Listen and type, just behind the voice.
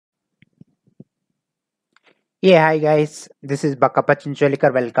Yeah, hi guys. This is Bakapa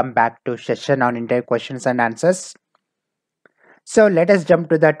Chincholikar. Welcome back to session on interview questions and answers. So let us jump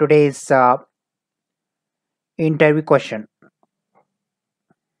to the today's interview question.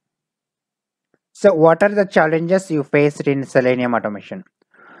 So what are the challenges you faced in Selenium automation?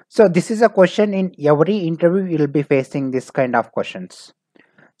 So this is a question in every interview you'll be facing this kind of questions.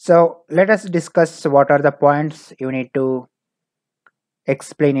 So let us discuss what are the points you need to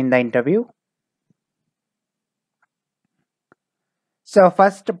explain in the interview. So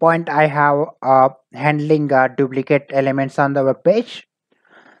first point I have handling duplicate elements on the web page.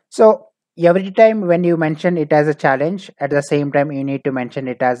 So every time when you mention it as a challenge, at the same time you need to mention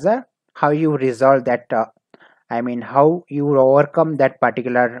it as a how you resolve that. How you overcome that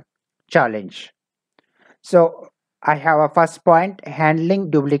particular challenge. So I have a first point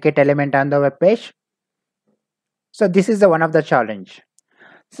handling duplicate element on the web page. So this is the one of the challenge.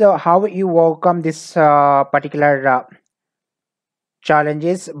 So how you overcome this particular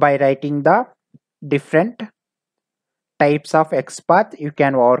challenges by writing the different types of XPath you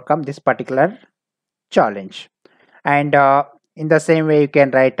can overcome this particular challenge. And in the same way you can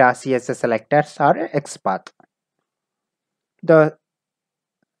write CSS selectors or XPath. The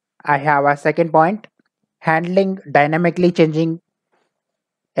I have a second point handling dynamically changing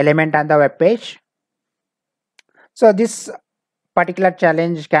element on the web page. So this particular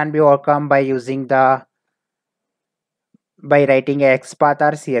challenge can be overcome by using the by writing a XPath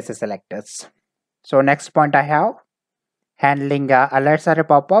or CSS selectors. So next point I have handling alerts or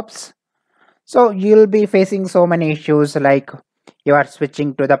pop-ups. So you'll be facing so many issues like you are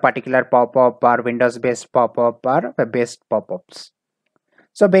switching to the particular pop-up or Windows based pop-up or web based pop-ups.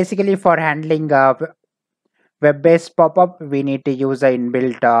 So basically for handling web-based pop-up, we need to use a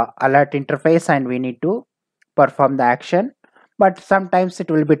inbuilt alert interface and we need to perform the action. But sometimes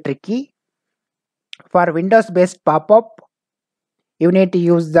it will be tricky. For Windows-based pop-up, you need to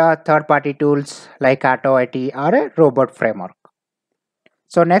use the third-party tools like AutoIT or a robot framework.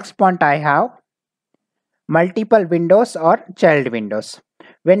 So next point I have multiple windows or child windows.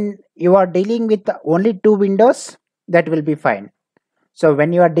 When you are dealing with only two windows, that will be fine. So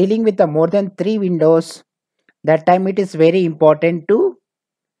when you are dealing with more than three windows, that time it is very important to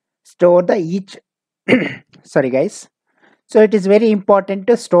store the each sorry guys, so it is very important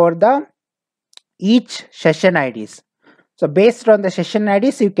to store the each session IDs. So based on the session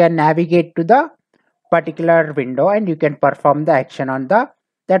IDs you can navigate to the particular window and you can perform the action on the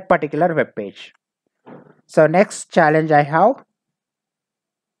that particular web page. So next challenge I have,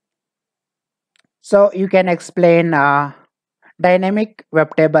 so you can explain dynamic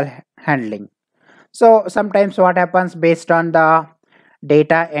web table handling. So sometimes what happens based on the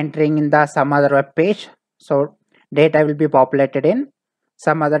data entering in the some other web page, so data will be populated in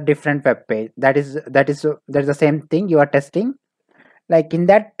some other different web page. That's the same thing you are testing. Like in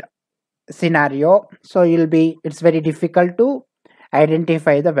that scenario, so you'll be it's very difficult to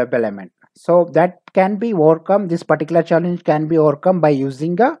identify the web element. So that can be overcome. This particular challenge can be overcome by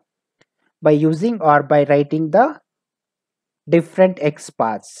using or by writing the different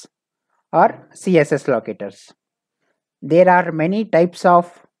XPaths or CSS locators. There are many types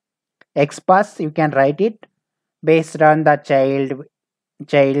of XPaths. You can write it based on the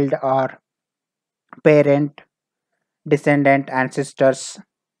child or parent, descendant, ancestors,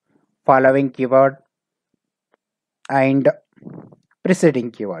 following keyword, and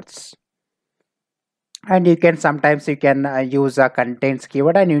preceding keywords. And you can sometimes you can use a contains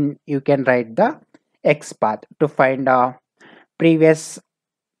keyword and you can write the XPath to find a previous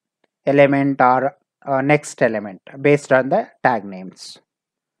element or next element based on the tag names.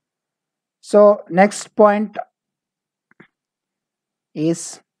 So next point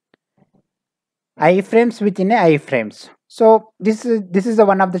is iframes within a iframes. So this is the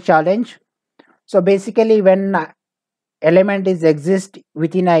one of the challenge. So basically when element is exist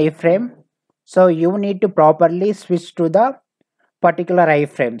within a iframe, so you need to properly switch to the particular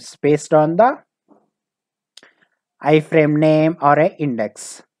iframes based on the iframe name or a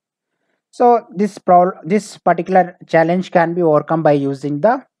index. So this particular challenge can be overcome by using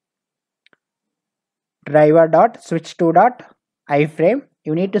the driver dot switch to dot iframe.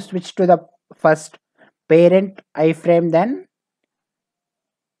 You need to switch to the first parent iframe, then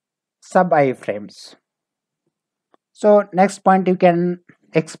sub iframes. So next point you can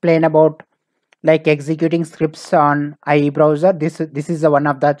explain about like executing scripts on IE browser. This is one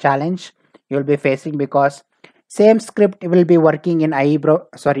of the challenge you'll be facing because same script will be working in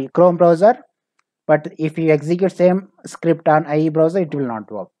Chrome browser, but if you execute same script on IE browser, it will not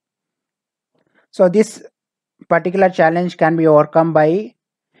work. So this particular challenge can be overcome by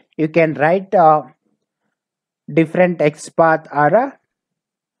you can write different XPath or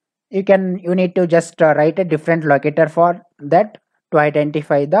you need to just write a different locator for that to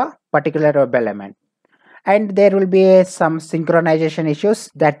identify the particular web element. And there will be some synchronization issues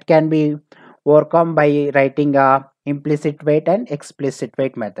that can be overcome by writing implicit wait and explicit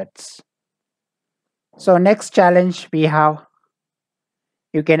wait methods. So next challenge we have,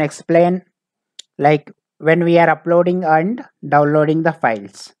 you can explain like when we are uploading and downloading the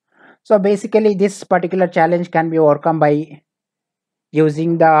files. So basically this particular challenge can be overcome by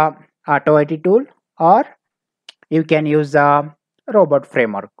using the auto-IT tool, or you can use the robot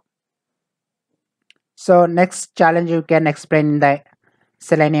framework. So next challenge you can explain in the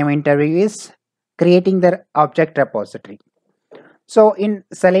Selenium interview is creating the object repository. So in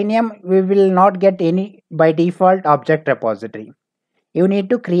Selenium we will not get any by default object repository. You need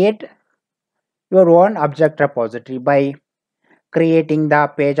to create your own object repository by creating the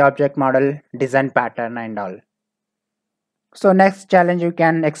page object model, design pattern and all. So next challenge you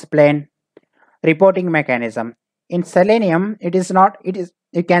can explain reporting mechanism. In Selenium it is not, it is,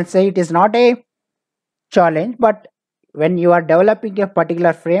 you can say it is not a challenge, but when you are developing a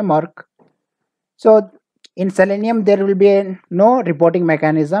particular framework, so in Selenium there will be no reporting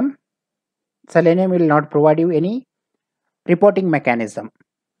mechanism. Selenium will not provide you any reporting mechanism.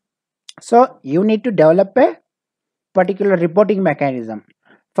 So you need to develop a particular reporting mechanism.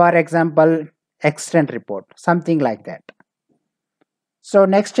 For example, extend report, something like that. So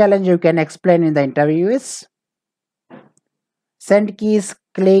next challenge you can explain in the interview is SendKeys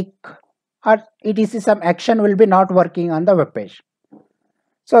Click or etc some action will be not working on the web page.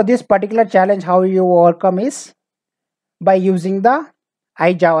 So this particular challenge how you overcome is by using the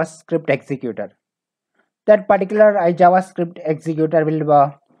iJavaScript executor. That particular iJavaScript executor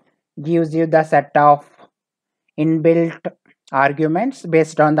will gives you the set of inbuilt arguments.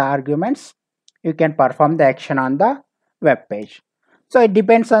 Based on the arguments you can perform the action on the web page. So it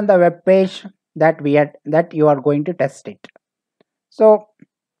depends on the web page that you are going to test it. So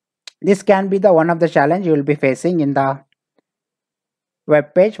this can be the one of the challenge you will be facing in the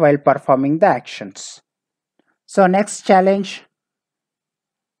web page while performing the actions. So next challenge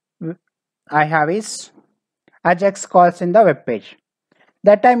I have is Ajax calls in the web page.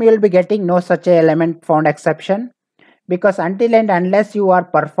 That time you will be getting no such a element found exception, because until and unless you are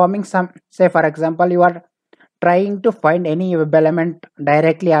performing some, say for example you are trying to find any web element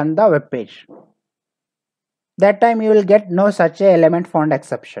directly on the web page, that time you will get no such a element found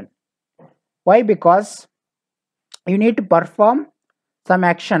exception. Why? Because you need to perform some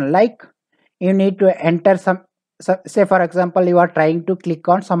action, like you need to enter some, so say for example you are trying to click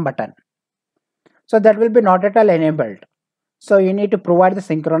on some button, so that will be not at all enabled. So you need to provide the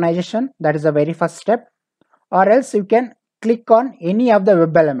synchronization, that is the very first step, or else you can click on any of the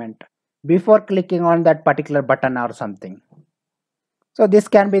web element before clicking on that particular button or something. So this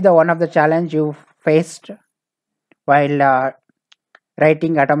can be the one of the challenge you faced while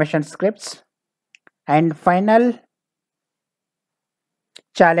writing automation scripts. And final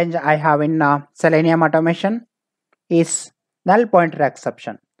challenge I have in Selenium automation is null pointer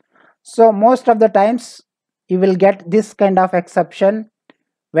exception. So most of the times you will get this kind of exception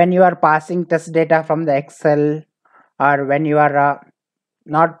when you are passing test data from the Excel, or when you are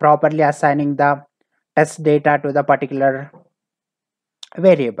not properly assigning the test data to the particular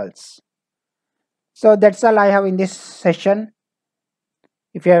variables. So that's all I have in this session.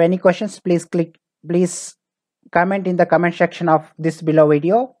 If you have any questions, please comment in the comment section of this below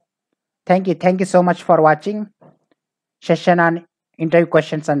video. Thank you so much for watching session on interview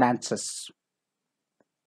questions and answers.